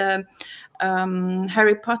read the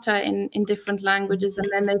Harry Potter in different languages, and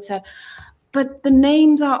then they said, but the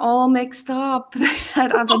names are all mixed up. They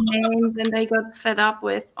had other names and they got fed up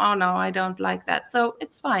with, oh no, I don't like that. So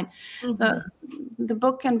it's fine. So the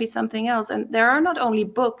book can be something else. And there are not only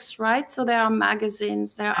books, right? So there are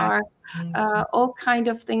magazines, there are all kind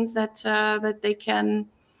of things that that they can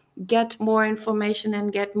get more information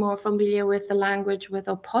and get more familiar with the language, with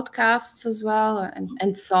our podcasts as well,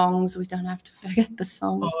 and songs. We don't have to forget the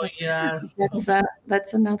songs. Oh, yes.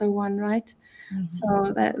 That's another one, right?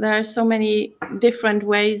 So there are so many different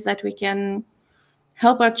ways that we can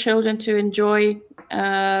help our children to enjoy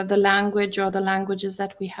the language or the languages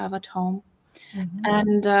that we have at home.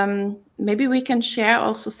 And maybe we can share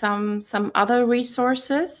also some other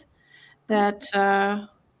resources that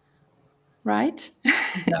right?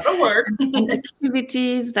 That'll work. And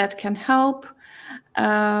activities that can help.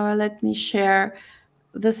 Let me share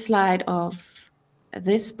the slide of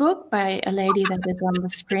this book by a lady that is on the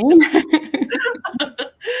screen.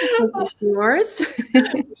 It's yours.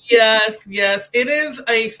 Yes, it is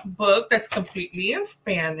a book that's completely in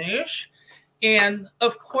Spanish. And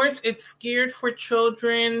of course, it's geared for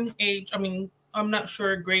children I'm not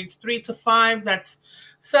sure, grades 3 to 5. That's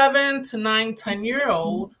 7 to 9,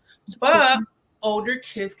 10-year-old. But older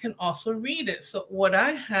kids can also read it. So what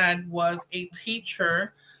I had was a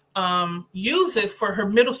teacher use this for her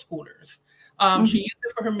middle schoolers. She used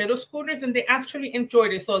it for her middle schoolers, and they actually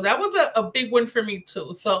enjoyed it. So that was a big win for me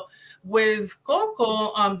too. So with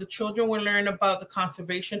Coco, the children will learn about the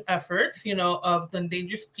conservation efforts, of the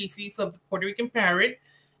endangered species of the Puerto Rican parrot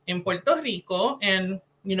in Puerto Rico, and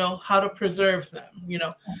how to preserve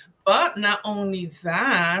them. But not only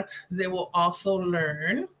that, they will also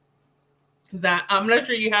learn that, I'm not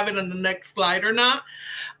sure you have it on the next slide or not.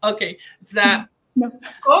 Okay, that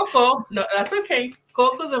Coco, no, that's okay.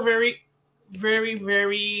 Coco's a very, very,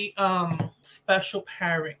 very special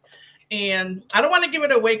parrot. And I don't want to give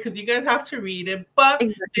it away because you guys have to read it, but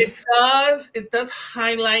it does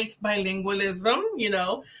highlight bilingualism,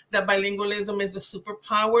 that bilingualism is a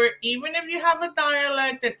superpower, even if you have a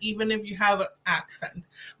dialect and even if you have an accent.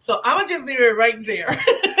 So I'm going to just leave it right there.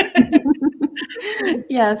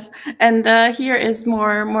 Yes, and here is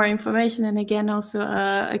more information, and again also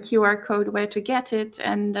a QR code where to get it,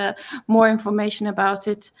 and more information about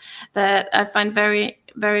it that I find very,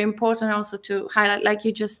 very important also to highlight, like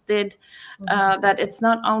you just did, that it's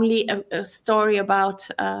not only a story about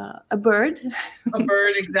a bird. A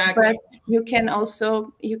bird, exactly. But you can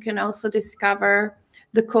also discover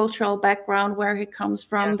the cultural background, where he comes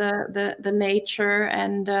from, the nature,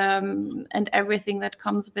 and everything that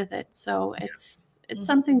comes with it. So it's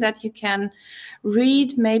something that you can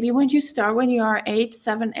read maybe when you are 8,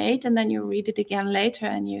 7, 8, and then you read it again later,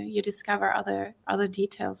 and you discover other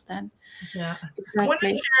details then. Yeah, exactly. I want to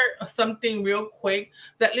share something real quick.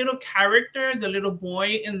 That little character, the little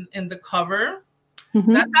boy in the cover,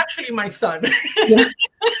 that's actually my son.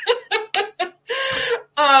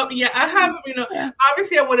 I have,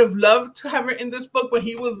 obviously I would have loved to have it in this book when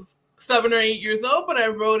he was 7 or 8 years old, but I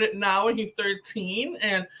wrote it now when he's 13,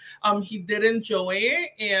 and he did enjoy it.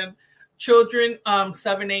 And children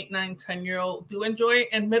 7, 8, 9, 10-year-old do enjoy it,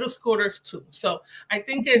 and middle schoolers too. So I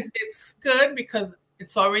think it's good because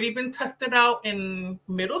it's already been tested out in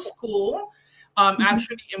middle school,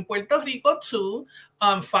 actually in Puerto Rico too,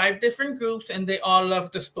 5 different groups, and they all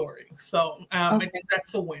love the story. So I think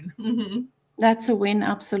that's a win. That's a win,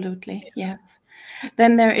 absolutely. Yes.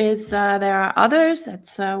 Then there are others.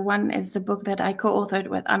 That's one is the book that I co-authored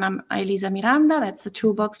with Ana Elisa Miranda. That's the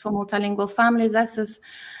Toolbox for Multilingual Families. This is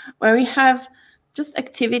where we have just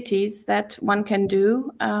activities that one can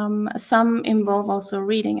do. Some involve also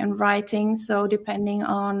reading and writing. So depending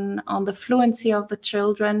on the fluency of the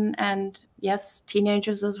children, and yes,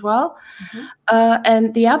 teenagers as well.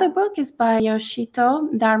 And the other book is by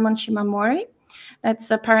Yoshito Darmon Shimamori.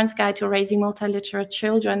 That's a Parent's Guide to Raising Multiliterate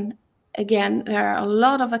Children. Again, there are a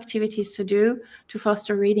lot of activities to do to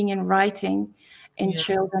foster reading and writing in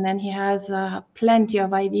children, and he has plenty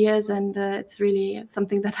of ideas, and it's really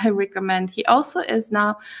something that I recommend. He also is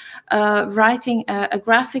now writing a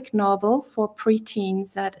graphic novel for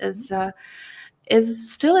preteens that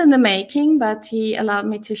is still in the making, but he allowed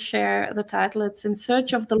me to share the title. It's In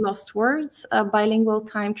Search of the Lost Words, a bilingual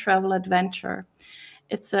time travel adventure.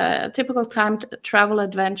 It's a typical time travel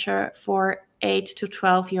adventure for 8 to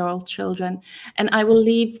 12-year-old children, and I will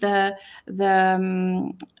leave the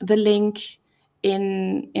link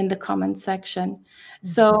in the comment section.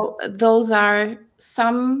 So those are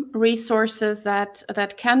some resources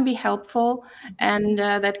that can be helpful, and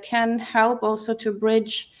that can help also to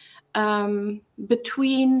bridge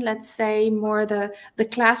between, let's say, more the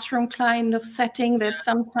classroom kind of setting that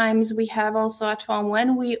sometimes we have also at home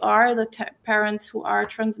when we are the parents who are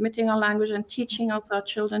transmitting our language and teaching also our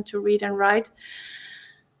children to read and write.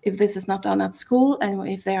 If this is not done at school, and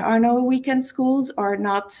if there are no weekend schools or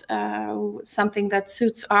not something that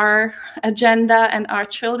suits our agenda and our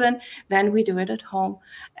children, then we do it at home.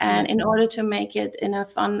 And in order to make it in a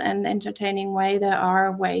fun and entertaining way, there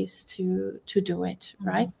are ways to do it,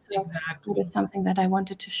 right? So it's something that I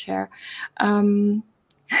wanted to share.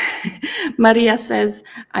 Maria says,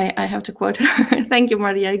 I have to quote her. Thank you,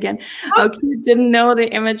 Maria, again. How cute, didn't know the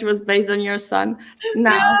image was based on your son.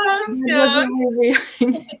 Now, it was a really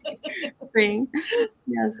thing.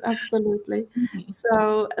 Yes, absolutely.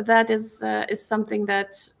 So that is something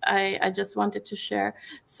that I just wanted to share.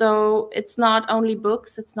 So it's not only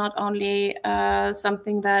books, it's not only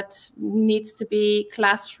something that needs to be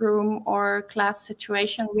classroom or class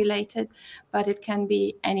situation related, but it can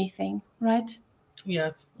be anything, right?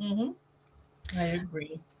 Yes. I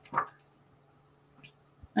agree.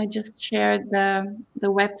 I just shared the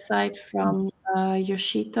website from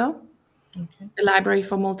Yoshito, the Library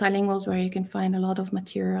for Multilinguals, where you can find a lot of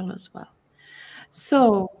material as well.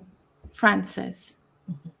 So, Frances,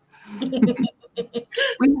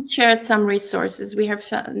 we have shared some resources. We have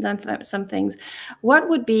done some things. What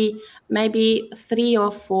would be maybe 3 or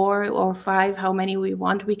 4 or 5, how many we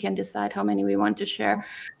want? We can decide how many we want to share.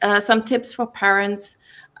 Some tips for parents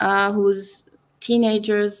whose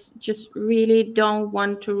teenagers just really don't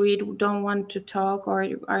want to read, don't want to talk, or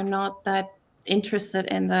are not that interested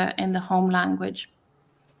in the home language,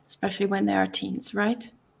 especially when they are teens, right?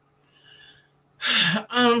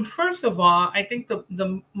 First of all, I think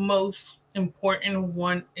the most important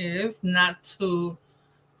one is not to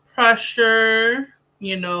pressure,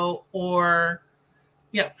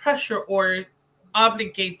 pressure or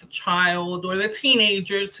obligate the child or the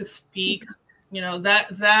teenager to speak.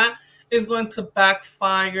 That is going to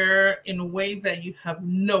backfire in ways that you have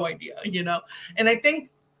no idea, And I think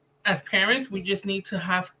as parents, we just need to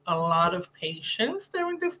have a lot of patience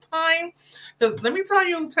during this time. Because let me tell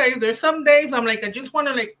you, Tay, there's some days I'm like, I just want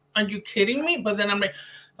to like, are you kidding me? But then I'm like,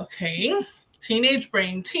 okay, teenage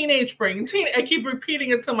brain. I keep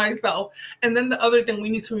repeating it to myself. And then the other thing, we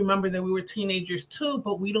need to remember that we were teenagers too,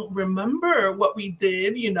 but we don't remember what we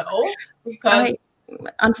did, because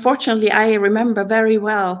unfortunately, I remember very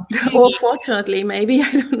well. Or fortunately, maybe,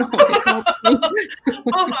 I don't know.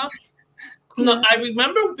 No, I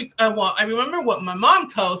remember. I remember what my mom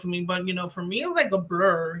tells me, but for me, it's like a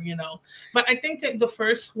blur. But I think that the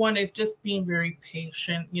first one is just being very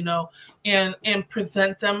patient, and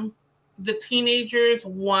present them. The teenagers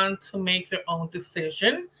want to make their own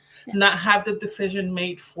decision, not have the decision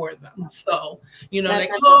made for them. So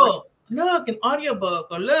like, oh, look, an audiobook,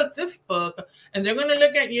 or look, this book, and they're gonna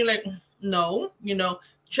look at you like, no,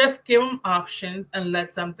 just give them options and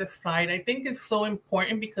let them decide. I think it's so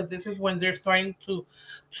important because this is when they're starting to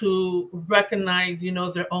recognize,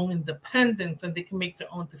 their own independence, and they can make their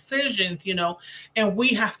own decisions, and we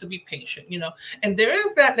have to be patient, and there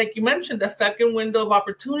is that, like you mentioned, the second window of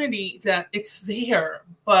opportunity that it's there,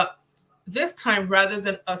 but this time, rather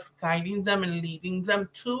than us guiding them and leading them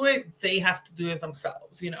to it, they have to do it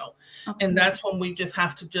themselves, Okay. And that's when we just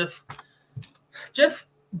have to just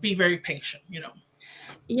be very patient,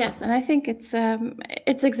 Yes, and I think it's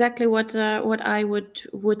exactly what I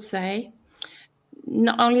would say.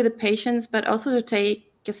 Not only the patience, but also to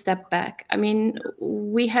take a step back. I mean,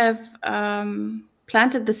 we have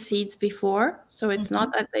planted the seeds before, so it's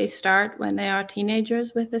not that they start when they are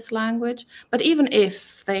teenagers with this language, but even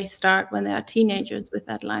if they start when they are teenagers with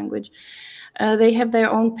that language, they have their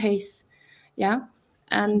own pace. Yeah.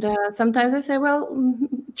 And sometimes I say, well,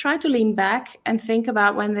 try to lean back and think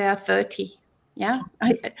about when they are 30. Yeah,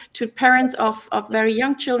 to parents of very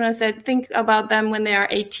young children, I said, think about them when they are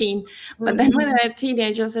 18. But then when they're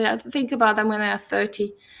teenagers, I think about them when they are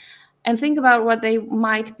 30. And think about what they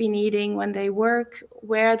might be needing when they work,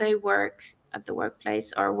 where they work at the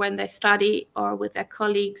workplace, or when they study, or with their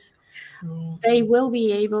colleagues. They will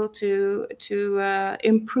be able to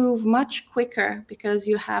improve much quicker because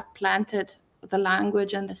you have planted the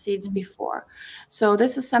language and the seeds before. So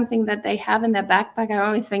this is something that they have in their backpack. I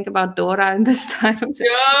always think about Dora in this time. Yes.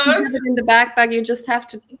 You have it in the backpack. You just have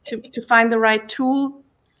to find the right tool,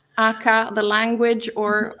 aka the language,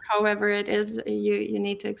 or however it is you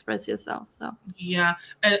need to express yourself. So yeah,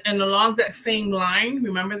 and along that same line,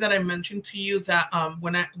 remember that I mentioned to you that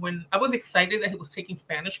when I was excited that he was taking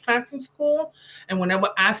Spanish class in school, and when I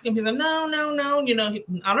would ask him, he's like, no,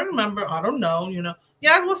 I don't remember, I don't know,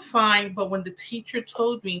 Yeah, it was fine. But when the teacher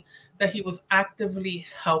told me that he was actively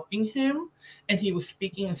helping him and he was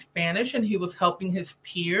speaking in Spanish and he was helping his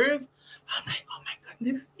peers, I'm like, oh my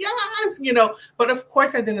goodness, yes, But of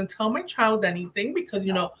course, I didn't tell my child anything because,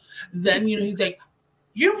 then, he's like,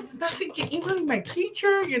 you're messaging, emailing my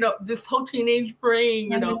teacher, this whole teenage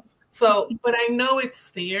brain. So, but I know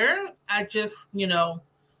it's there. I just,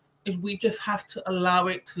 we just have to allow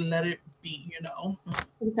it to let it be.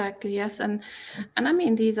 Exactly, yes. And I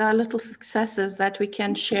mean, these are little successes that we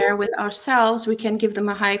can share with ourselves. We can give them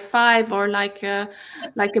a high five or like a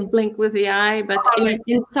blink with the eye, but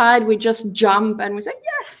inside we just jump and we say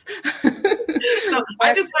yes. No,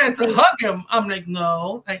 I just wanted to hug him. I'm like,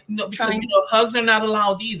 no, because hugs are not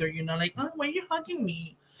allowed either. Like, oh, why are you hugging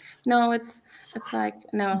me? No, it's like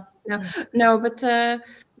no, but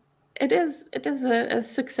it is a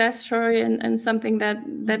success story and something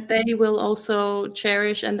that they will also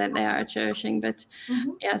cherish and that they are cherishing. But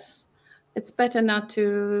yes, it's better not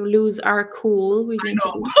to lose our cool. We need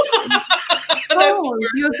to. Oh,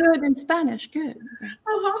 you're good in Spanish. Good.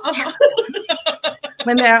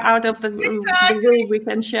 When they're out of the room, we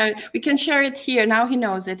can share it. We can share it here. Now he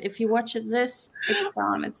knows it. If he watches this, it's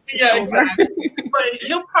gone. It's over. Exactly. But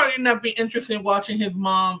he'll probably not be interested in watching his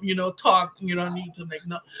mom, talk. Need to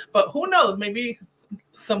no. But who knows? Maybe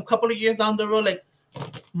some couple of years down the road, like,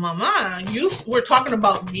 Mama, you were talking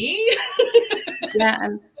about me. Yeah,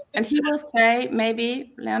 and he will say,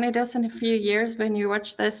 maybe Leonidas, in a few years when you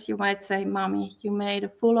watch this, you might say, Mommy, you made a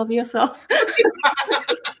fool of yourself.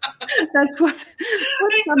 That's what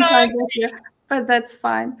sometimes I hear, but that's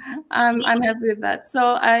fine. I'm happy with that.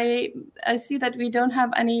 So I see that we don't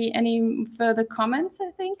have any further comments,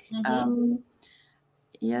 I think.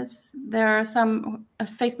 Yes, there are some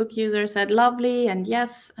Facebook users said lovely and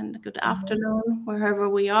yes and good afternoon wherever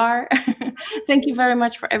we are. Thank you very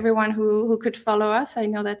much for everyone who could follow us. I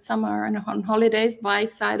know that some are on holidays by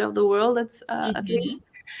side of the world. That's at least.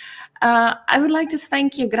 I would like to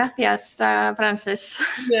thank you. Gracias, Frances.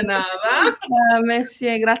 De nada.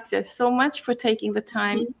 Merci, gracias so much for taking the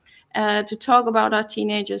time to talk about our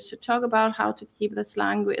teenagers, to talk about how to keep this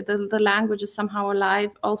language, the language is somehow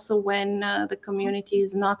alive, also when the community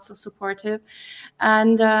is not so supportive.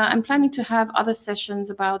 And I'm planning to have other sessions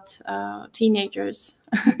about teenagers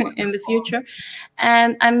in the future.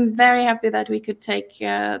 And I'm very happy that we could take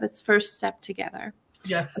this first step together.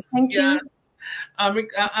 Yes. So thank you.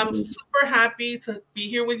 I'm super happy to be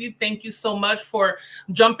here with you. Thank you so much for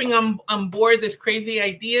jumping on board this crazy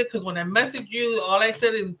idea. Because when I messaged you, all I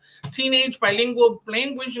said is teenage bilingual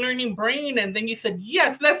language learning brain. And then you said,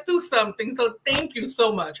 yes, let's do something. So thank you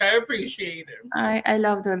so much. I appreciate it. I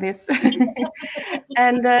love doing this.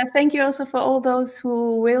 And thank you also for all those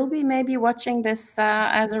who will be maybe watching this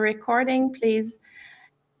as a recording. Please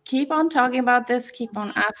keep on talking about this, keep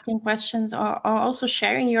on asking questions, or also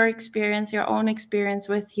sharing your experience, your own experience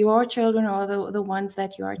with your children or the ones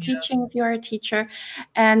that you are teaching if you are a teacher.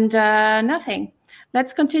 And nothing.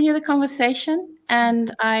 Let's continue the conversation.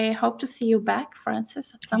 And I hope to see you back,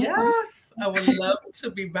 Frances, at some point. Yes, I would love to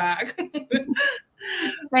be back.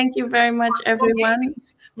 Thank you very much, everyone.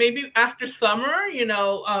 Maybe after summer,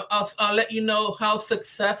 I'll let you know how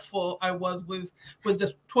successful I was with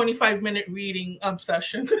this 25-minute reading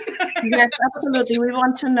sessions. Yes, absolutely. We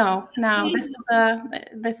want to know now. This is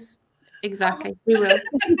this exactly. We will.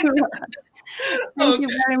 Thank you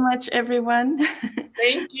very much, everyone.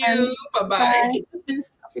 Thank you. Bye-bye. Bye.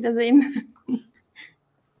 Auf Wiedersehen.